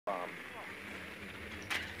I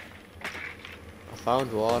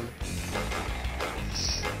found one.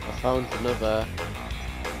 I found another.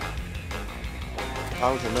 I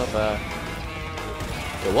found another.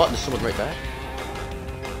 Yo, what? There's someone right there.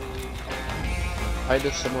 Why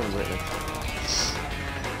there's someone right there?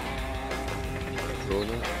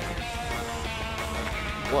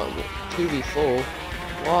 What? 2v4?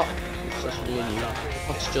 What? It's just me and you.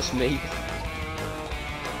 What's just me?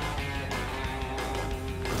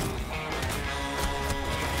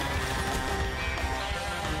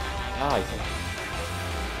 Ah, I think.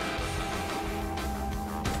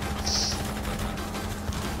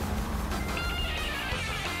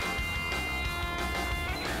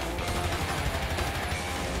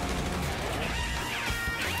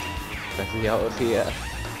 Get me out of here.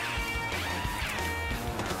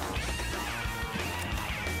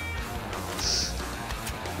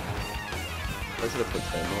 I should have put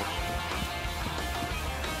them off.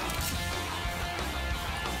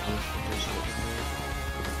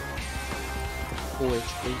 4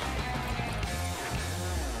 HP.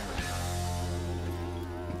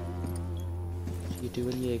 What are you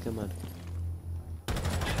doing, Jaeger, man?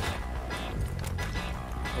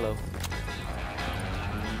 Hello.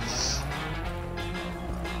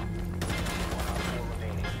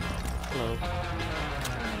 Hello.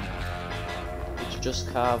 Did you just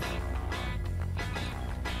carve?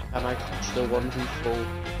 Can I touch the 1v4?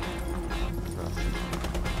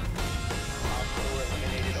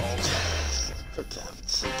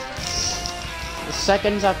 The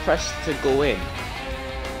seconds I pressed to go in,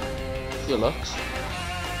 your looks.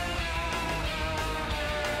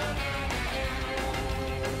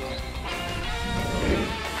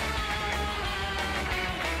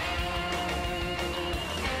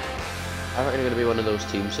 I reckon I'm gonna be one of those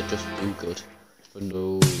teams that just do good for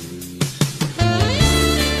no reason.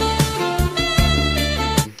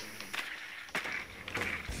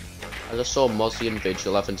 As I saw Mozzie and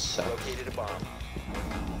Vigil having sex.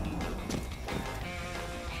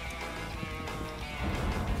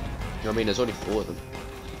 You know what I mean? There's only 4 of them.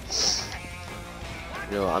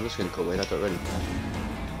 You know, I'm just gonna go in, I don't really care.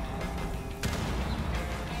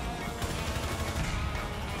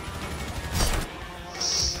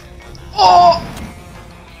 Oh!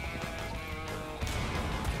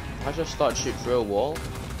 I just started shooting through a wall.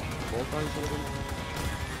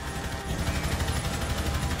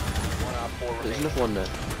 There's another one there.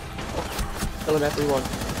 Oh, killing everyone.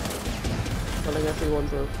 Killing everyone,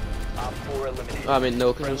 bro. I mean,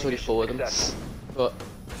 no, because there's only 4 of them. But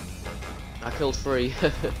I killed 3.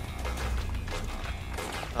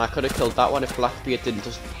 I could have killed that one if Blackbeard didn't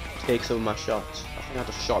just take some of my shots. I think I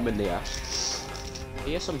just shot him in the ass. I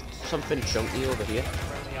hear something chunky over here.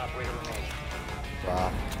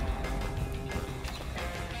 Wow.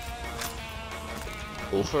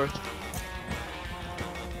 Go for it.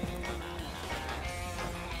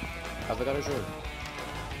 Have I got a drone?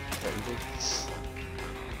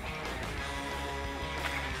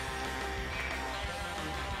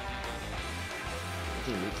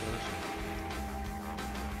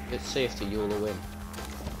 It's safe to YOLO win.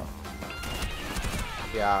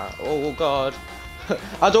 Yeah, oh god.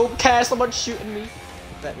 I don't care, someone's shooting me.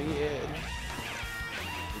 Let me in.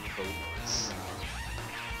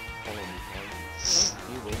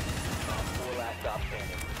 You win.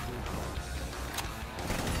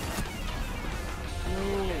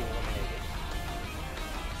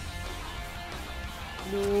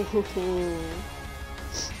 No.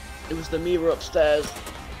 It was the mirror upstairs.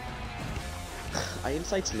 I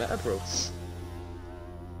insights meta, bro.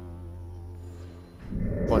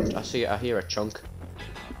 One, I hear a chunk.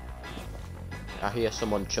 I hear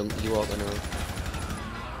someone chunky walking around.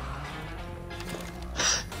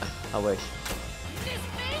 I wish.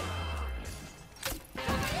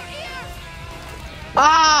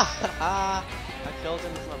 Ah! I killed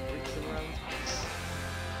him from a breaching round.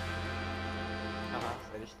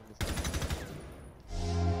 Finished him.